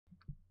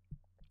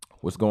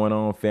What's going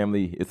on,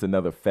 family? It's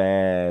another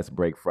Fast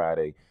Break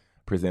Friday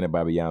presented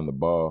by Beyond the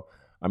Ball.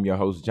 I'm your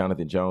host,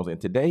 Jonathan Jones, and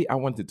today I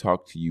want to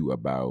talk to you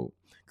about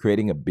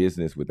creating a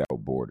business without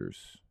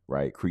borders,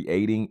 right?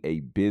 Creating a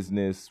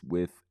business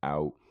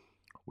without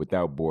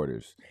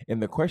borders.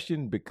 And the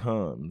question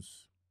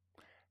becomes,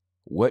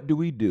 what do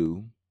we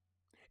do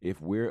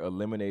if we're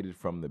eliminated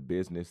from the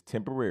business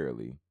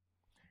temporarily?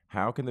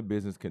 How can the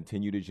business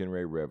continue to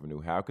generate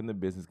revenue? How can the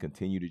business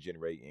continue to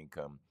generate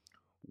income?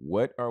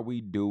 What are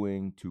we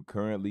doing to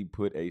currently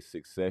put a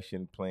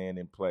succession plan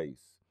in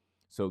place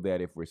so that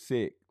if we're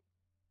sick,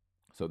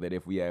 so that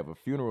if we have a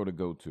funeral to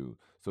go to,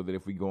 so that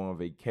if we go on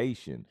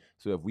vacation,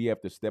 so if we have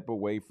to step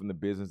away from the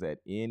business at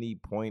any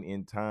point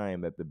in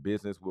time, that the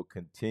business will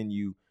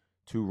continue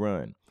to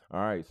run? All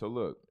right, so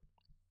look,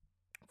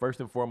 first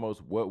and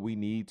foremost, what we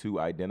need to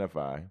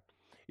identify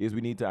is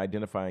we need to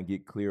identify and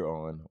get clear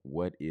on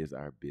what is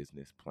our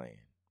business plan,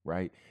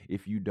 right?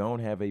 If you don't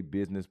have a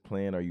business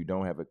plan or you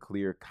don't have a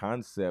clear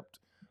concept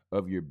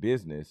of your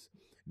business,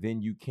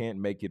 then you can't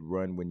make it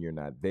run when you're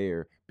not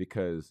there,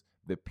 because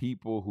the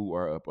people who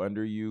are up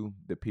under you,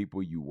 the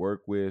people you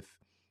work with,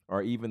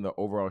 or even the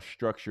overall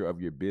structure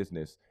of your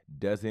business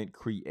doesn't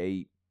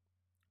create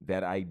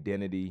that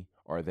identity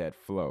or that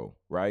flow,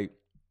 right?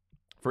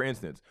 For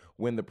instance,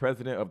 when the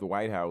president of the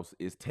White House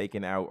is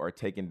taken out or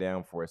taken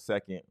down for a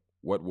second,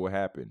 what will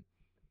happen?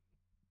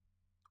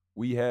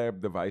 We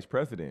have the vice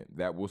president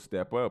that will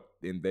step up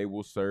and they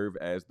will serve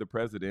as the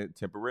president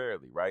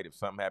temporarily, right? If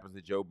something happens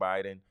to Joe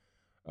Biden,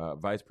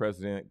 Vice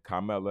President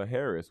Kamala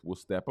Harris will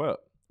step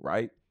up,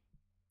 right?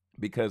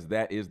 Because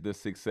that is the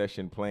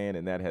succession plan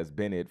and that has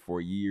been it for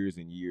years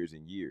and years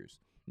and years.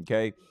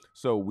 Okay.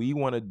 So we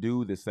want to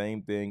do the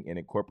same thing and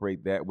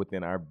incorporate that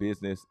within our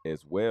business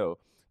as well,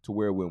 to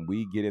where when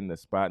we get in the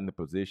spot in the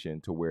position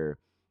to where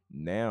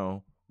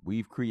now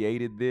we've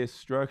created this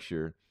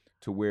structure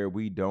to where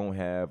we don't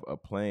have a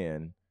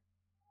plan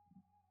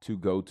to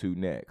go to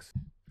next.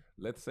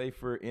 Let's say,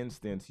 for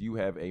instance, you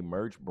have a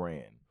merch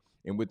brand.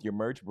 And with your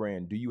merch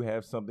brand, do you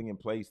have something in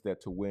place that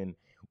to when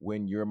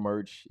your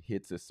merch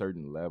hits a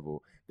certain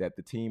level, that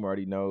the team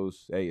already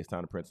knows, hey, it's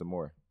time to print some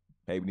more.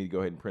 Hey, we need to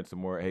go ahead and print some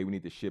more. Hey, we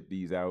need to ship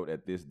these out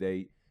at this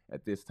date,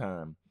 at this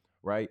time,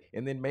 right?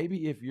 And then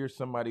maybe if you're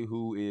somebody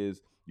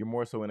you're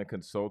more so in a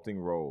consulting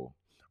role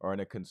or in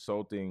a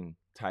consulting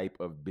type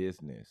of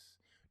business,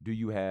 do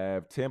you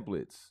have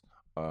templates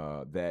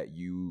that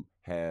you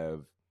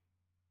have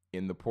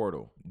in the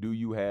portal? Do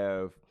you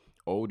have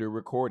older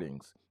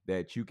recordings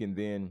that you can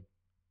then,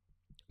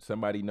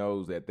 somebody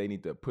knows that they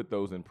need to put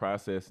those in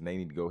process and they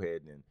need to go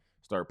ahead and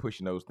start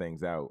pushing those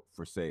things out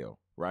for sale,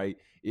 right?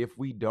 If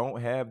we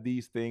don't have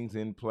these things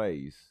in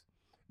place,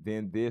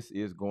 then this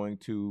is going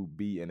to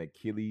be an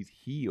Achilles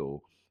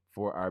heel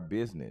for our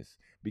business,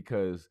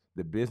 because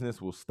the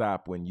business will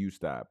stop when you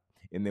stop.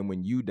 And then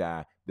when you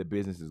die, the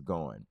business is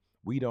gone.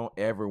 We don't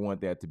ever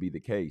want that to be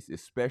the case,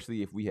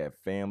 especially if we have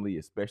family,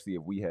 especially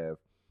if we have,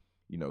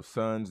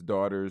 sons,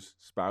 daughters,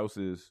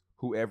 spouses,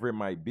 whoever it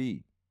might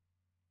be,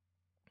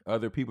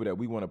 other people that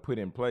we want to put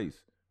in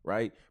place,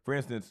 right? For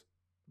instance,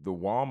 the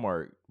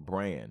Walmart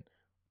brand.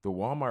 The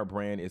Walmart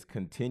brand is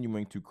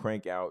continuing to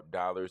crank out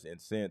dollars and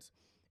cents,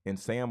 and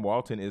Sam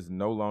Walton is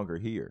no longer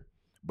here.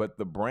 But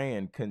the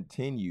brand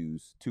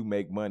continues to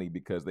make money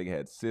because they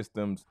had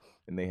systems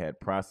and they had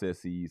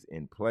processes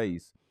in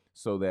place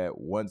so that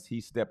once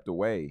he stepped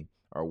away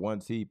or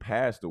once he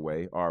passed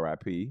away,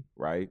 RIP,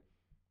 right?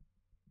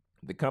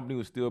 The company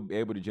was still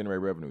able to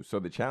generate revenue. So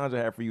the challenge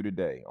I have for you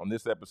today on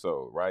this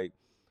episode, right?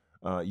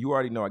 You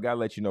already know, I got to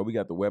let you know, we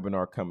got the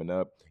webinar coming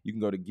up. You can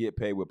go to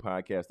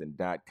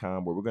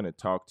getpaidwithpodcasting.com, where we're going to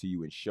talk to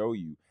you and show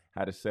you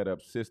how to set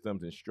up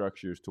systems and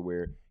structures to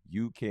where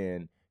you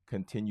can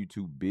continue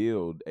to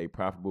build a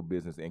profitable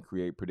business and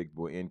create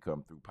predictable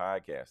income through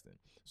podcasting.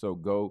 So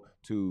go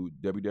to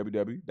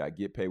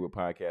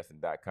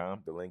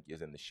www.getpaidwithpodcasting.com. The link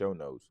is in the show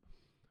notes.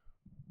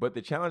 But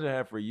the challenge I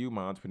have for you,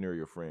 my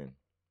entrepreneurial friend,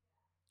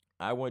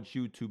 I want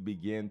you to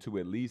begin to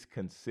at least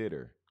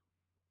consider,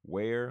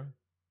 where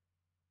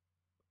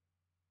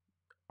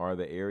are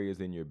the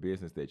areas in your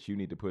business that you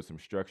need to put some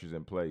structures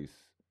in place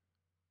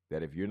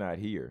that if you're not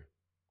here,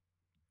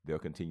 they'll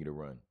continue to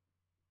run?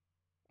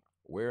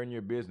 Where in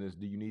your business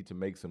do you need to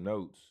make some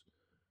notes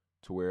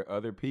to where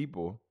other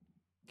people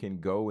can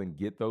go and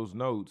get those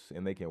notes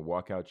and they can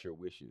walk out your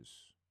wishes,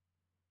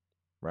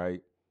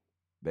 right?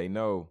 They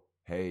know,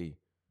 hey,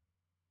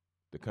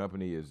 the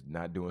company is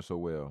not doing so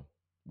well.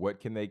 What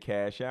can they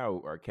cash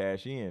out or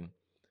cash in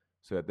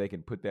so that they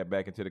can put that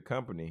back into the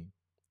company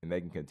and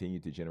they can continue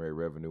to generate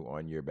revenue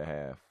on your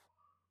behalf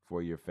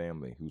for your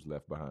family who's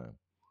left behind?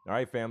 All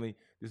right, family,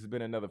 this has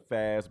been another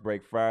Fast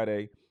Break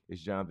Friday.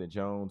 It's Jonathan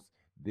Jones.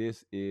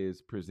 This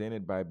is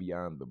presented by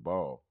Beyond the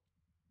Ball.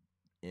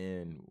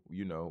 And,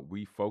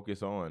 we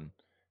focus on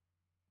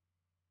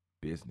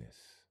business,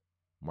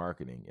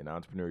 marketing, and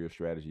entrepreneurial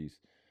strategies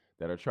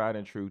that are tried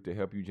and true to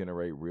help you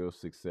generate real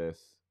success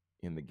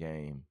in the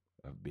game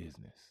of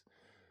business.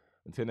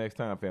 Until next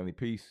time, family,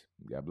 peace.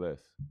 God bless.